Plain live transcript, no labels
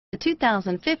The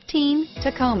 2015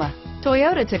 Tacoma.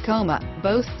 Toyota Tacoma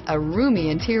boasts a roomy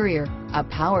interior, a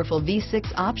powerful V6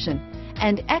 option,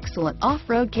 and excellent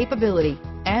off-road capability,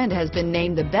 and has been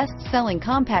named the best-selling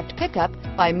compact pickup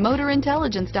by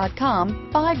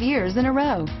MotorIntelligence.com 5 years in a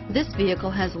row. This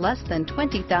vehicle has less than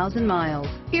 20,000 miles.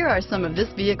 Here are some of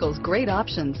this vehicle's great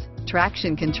options: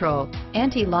 traction control,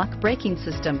 anti-lock braking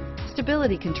system,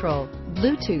 stability control,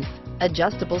 Bluetooth,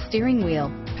 adjustable steering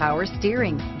wheel, power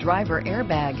steering, driver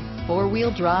airbag,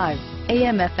 four-wheel drive,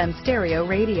 AM/FM stereo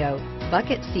radio,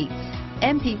 bucket seats,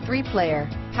 MP3 player,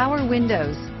 power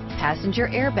windows, passenger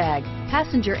airbag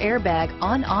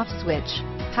on-off switch,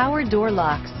 power door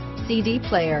locks, CD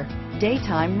player,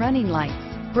 daytime running lights,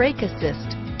 brake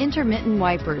assist, intermittent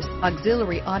wipers,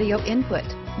 auxiliary audio input.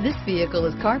 This vehicle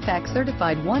is Carfax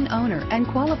certified one owner and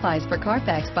qualifies for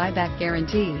Carfax buyback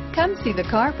guarantee. Come see the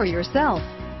car for yourself.